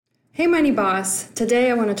Hey Money Boss, today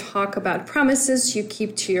I want to talk about promises you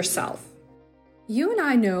keep to yourself. You and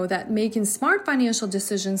I know that making smart financial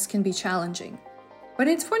decisions can be challenging. But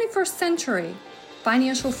in the 21st century,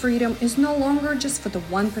 financial freedom is no longer just for the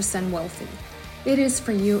 1% wealthy. It is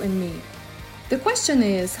for you and me. The question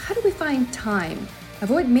is, how do we find time,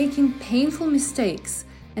 avoid making painful mistakes,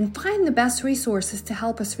 and find the best resources to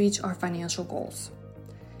help us reach our financial goals?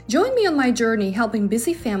 Join me on my journey helping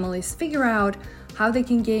busy families figure out how they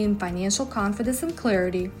can gain financial confidence and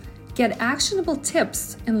clarity, get actionable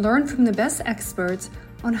tips, and learn from the best experts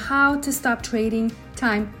on how to stop trading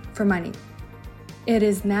time for money. It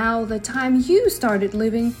is now the time you started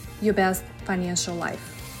living your best financial life.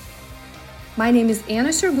 My name is Anna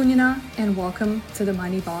Sergunina, and welcome to the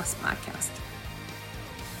Money Boss Podcast.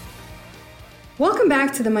 Welcome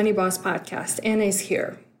back to the Money Boss Podcast. Anna is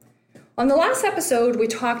here. On the last episode, we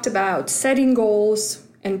talked about setting goals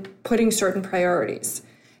and putting certain priorities.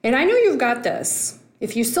 And I know you've got this.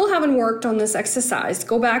 If you still haven't worked on this exercise,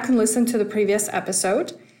 go back and listen to the previous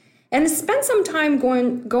episode and spend some time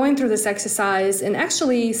going through this exercise and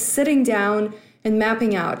actually sitting down and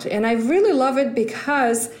mapping out. And I really love it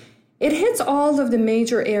because it hits all of the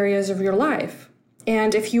major areas of your life.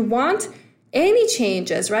 And if you want any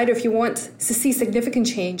changes, right, if you want to see significant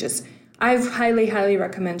changes, I highly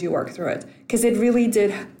recommend you work through it because it really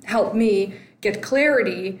did help me get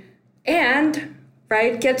clarity and,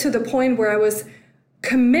 right, get to the point where I was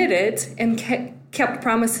committed and kept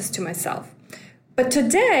promises to myself. But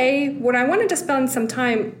today, what I wanted to spend some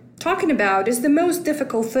time talking about is the most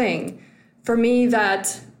difficult thing for me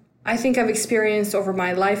that I think I've experienced over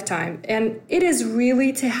my lifetime. And it is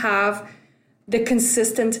really to have the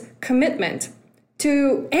consistent commitment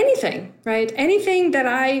to anything, right? Anything that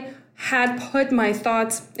I had put my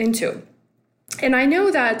thoughts into. And I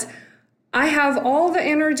know that I have all the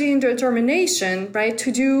energy and determination, right,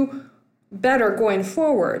 to do better going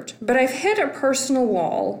forward. But I've hit a personal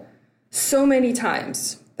wall so many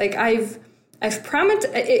times. Like I've promised,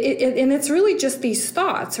 and it's really just these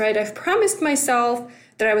thoughts, right? I've promised myself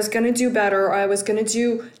that I was going to do better, or I was going to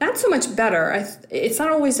do not so much better. It's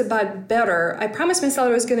not always about better. I promised myself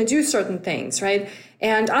I was going to do certain things, right?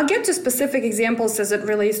 And I'll get to specific examples as it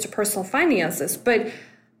relates to personal finances. But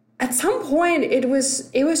at some point, it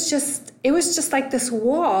was just like this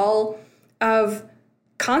wall of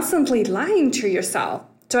constantly lying to yourself.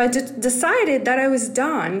 So I decided that I was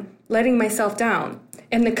done letting myself down.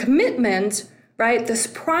 And the commitment, right, this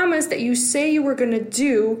promise that you say you were going to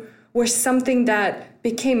do was something that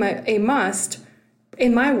became a must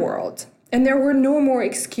in my world. And there were no more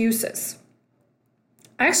excuses.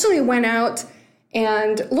 I actually went out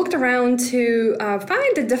and looked around to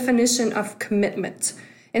find the definition of commitment.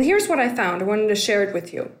 And here's what I found. I wanted to share it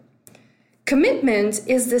with you. Commitment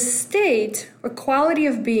is the state or quality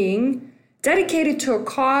of being dedicated to a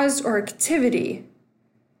cause or activity.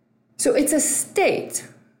 So it's a state,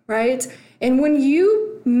 right? And when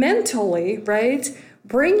you mentally, right,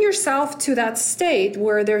 bring yourself to that state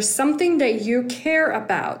where there's something that you care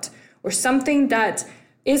about or something that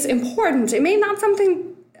is important, it may not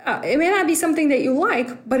be something that you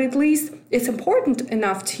like, but at least it's important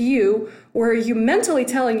enough to you where you're mentally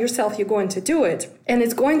telling yourself you're going to do it. And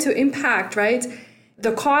it's going to impact, right,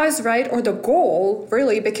 the cause, right, or the goal,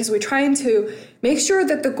 really, because we're trying to make sure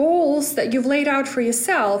that the goals that you've laid out for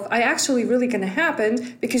yourself are actually really going to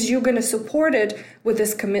happen because you're going to support it with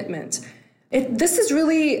this commitment. This is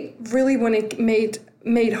really when it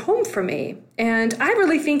made home for me. And I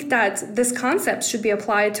really think that this concept should be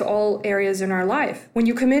applied to all areas in our life. When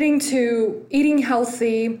you're committing to eating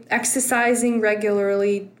healthy, exercising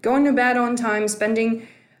regularly, going to bed on time, spending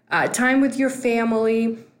time with your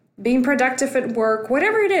family, being productive at work,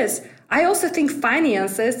 whatever it is. I also think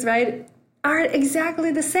finances, right, are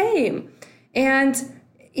exactly the same. And,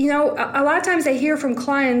 you know, a lot of times I hear from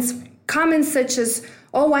clients comments such as,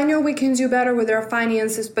 oh, I know we can do better with our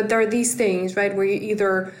finances, but there are these things, right, where you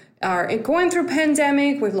either are going through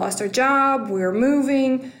pandemic, we've lost our job, we're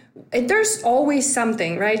moving. There's always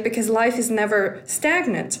something, right, because life is never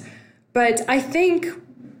stagnant. But I think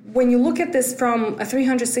when you look at this from a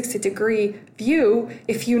 360-degree view,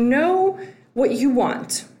 if you know what you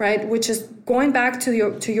want, right, which is going back to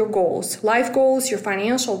your goals, life goals, your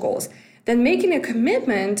financial goals, then making a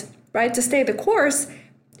commitment, right, to stay the course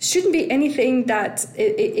shouldn't be anything that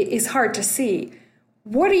is hard to see.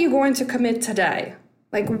 What are you going to commit today?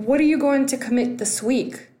 Like, what are you going to commit this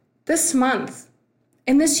week, this month,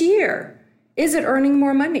 and this year? Is it earning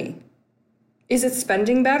more money? Is it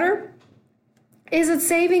spending better? Is it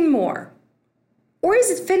saving more? Or is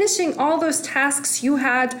it finishing all those tasks you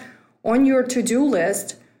had on your to-do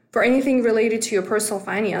list for anything related to your personal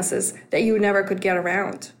finances that you never could get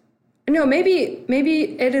around. No, maybe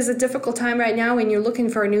it is a difficult time right now and you're looking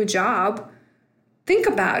for a new job. Think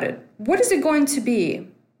about it. What is it going to be?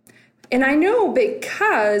 And I know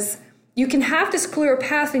because you can have this clear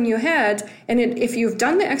path in your head, and if you've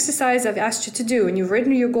done the exercise I've asked you to do and you've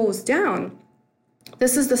written your goals down,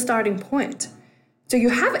 this is the starting point. So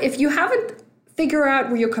if you haven't figured out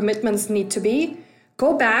where your commitments need to be,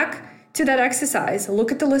 go back to that exercise,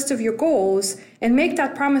 look at the list of your goals, and make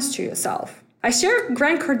that promise to yourself. I share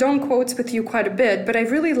Grant Cardone quotes with you quite a bit, but I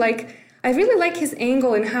really like his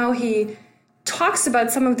angle and how he talks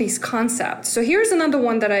about some of these concepts. So here's another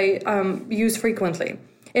one that I use frequently.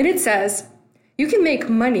 And it says, you can make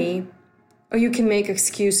money or you can make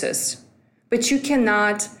excuses, but you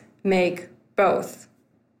cannot make both.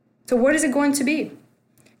 So what is it going to be?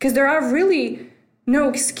 Because there are really no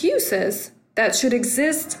excuses that should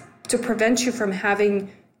exist to prevent you from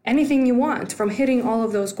having anything you want, from hitting all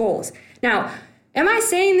of those goals. Now, am I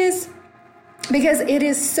saying this because it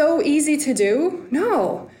is so easy to do?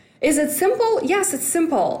 No. Is it simple? Yes, it's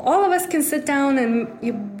simple. All of us can sit down and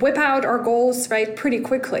you whip out our goals, right, pretty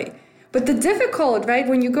quickly. But the difficult, right,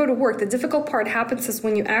 when you go to work, the difficult part happens is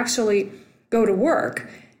when you actually go to work.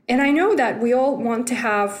 And I know that we all want to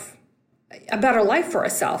have a better life for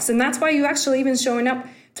ourselves. And that's why you actually even showing up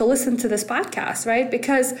to listen to this podcast, right?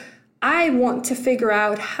 Because I want to figure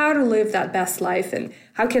out how to live that best life and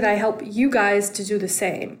how can I help you guys to do the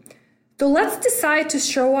same. So let's decide to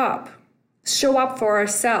show up for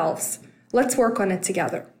ourselves. Let's work on it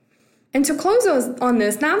together. And to close on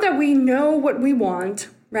this, now that we know what we want,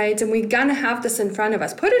 right, and we're gonna have this in front of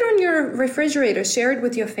us, put it on your refrigerator, share it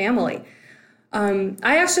with your family.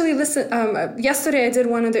 I actually listened, yesterday I did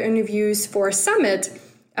one of the interviews for a summit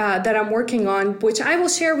that I'm working on, which I will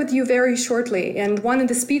share with you very shortly. And one of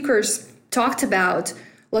the speakers talked about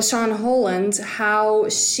LaShawn Holland, how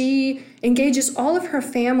she engages all of her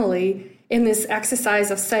family in this exercise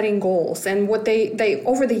of setting goals. And what they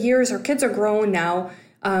over the years, her kids are grown now,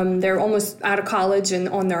 they're almost out of college and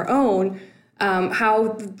on their own,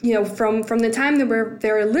 how, from the time they were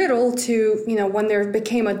very little to, when they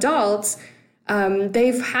became adults,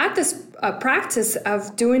 they've had this practice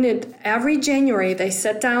of doing it every January. They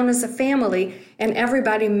sat down as a family and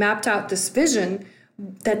everybody mapped out this vision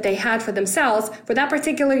that they had for themselves for that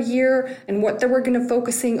particular year and what they were going to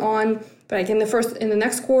focusing on, like in the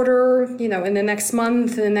next quarter, in the next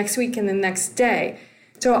month, in the next week, and the next day.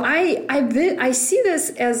 So I see this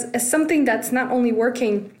as something that's not only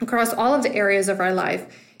working across all of the areas of our life.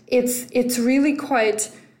 It's really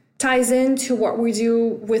quite ties into what we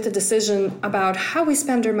do with a decision about how we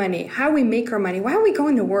spend our money, how we make our money. Why are we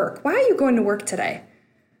going to work? Why are you going to work today?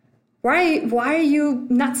 Why are you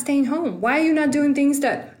not staying home? Why are you not doing things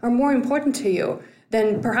that are more important to you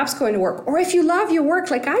than perhaps going to work? Or if you love your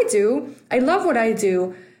work like I do, I love what I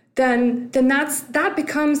do, then that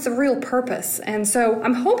becomes the real purpose. And so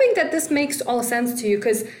I'm hoping that this makes all sense to you,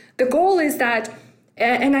 because the goal is that,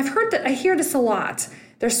 and I hear this a lot.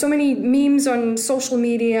 There's so many memes on social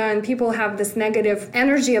media and people have this negative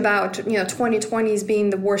energy about, 2020 as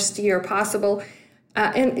being the worst year possible.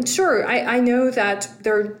 And sure, I know that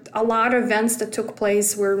there are a lot of events that took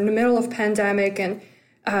place. We're in the middle of pandemic and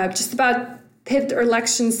just about hit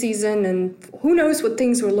election season, and who knows what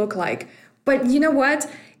things will look like. But you know what?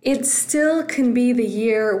 It still can be the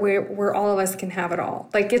year where all of us can have it all.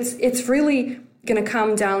 Like it's really going to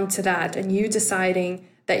come down to that, and you deciding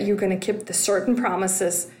that you're going to keep the certain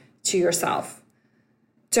promises to yourself.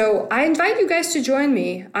 So I invite you guys to join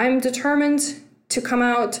me. I'm determined to come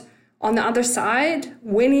out on the other side,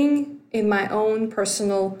 winning in my own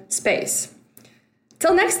personal space.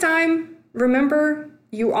 Till next time, remember,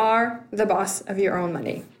 you are the boss of your own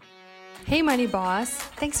money. Hey, Money Boss.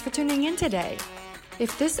 Thanks for tuning in today.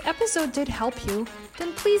 If this episode did help you,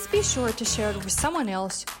 then please be sure to share it with someone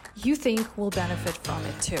else you think will benefit from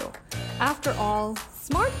it too. After all,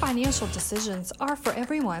 smart financial decisions are for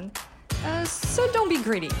everyone. So don't be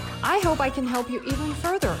greedy. I hope I can help you even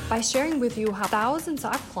further by sharing with you how thousands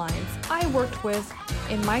of clients I worked with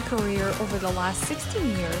in my career over the last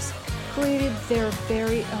 16 years created their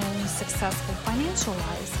very own successful financial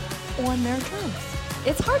lives on their terms.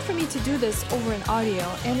 It's hard for me to do this over an audio,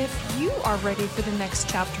 and if you are ready for the next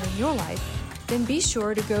chapter in your life, then be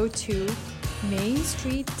sure to go to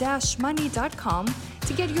mainstreet-money.com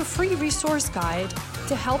to get your free resource guide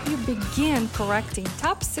to help you begin correcting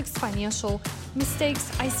top 6 financial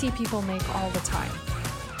mistakes I see people make all the time,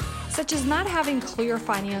 such as not having clear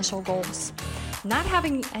financial goals, not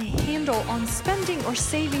having a handle on spending or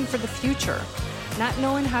saving for the future, not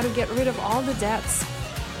knowing how to get rid of all the debts,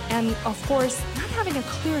 And of course, not having a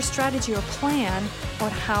clear strategy or plan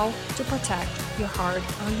on how to protect your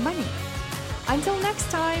hard-earned money. Until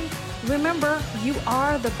next time, remember, you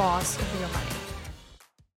are the boss of your money.